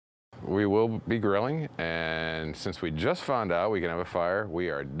we will be grilling, and since we just found out we can have a fire, we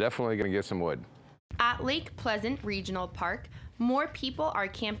are definitely going to get some wood. At Lake Pleasant Regional Park, more people are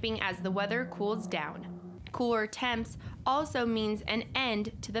camping as the weather cools down. Cooler temps also means an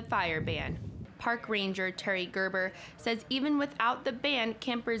end to the fire ban. Park Ranger Terry Gerber says even without the ban,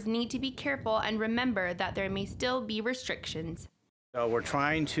 campers need to be careful and remember that there may still be restrictions. So we're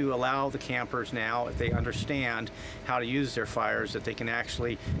trying to allow the campers now, if they understand how to use their fires, that they can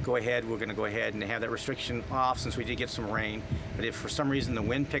actually go ahead. We're going to go ahead and have that restriction off since we did get some rain. But if for some reason the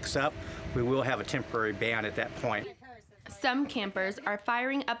wind picks up, we will have a temporary ban at that point. Some campers are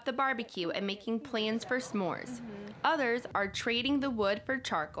firing up the barbecue and making plans for s'mores. Others are trading the wood for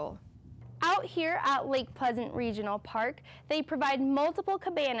charcoal. Out here at Lake Pleasant Regional Park, they provide multiple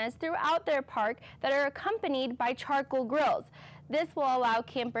cabanas throughout their park that are accompanied by charcoal grills. This will allow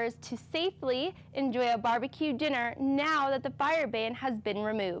campers to safely enjoy a barbecue dinner now that the fire ban has been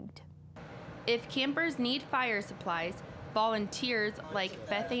removed. If campers need fire supplies, volunteers like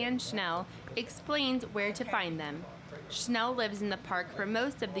Beth Ann Schnell explains where to find them. Schnell lives in the park for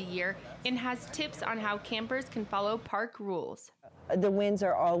most of the year and has tips on how campers can follow park rules. The winds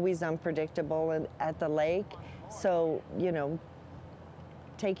are always unpredictable at the lake, so, you know,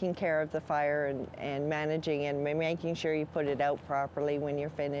 taking care of the fire and managing and making sure you put it out properly when you're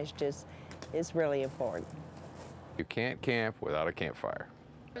finished is really important. You can't camp without a campfire.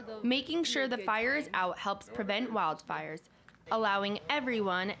 Making sure the fire is out helps prevent wildfires, allowing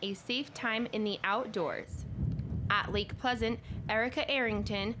everyone a safe time in the outdoors. At Lake Pleasant, Ericka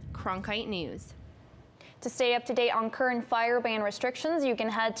Arrington, Cronkite News. To stay up to date on current fire ban restrictions, you can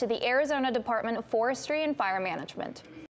head to the Arizona Department of Forestry and Fire Management.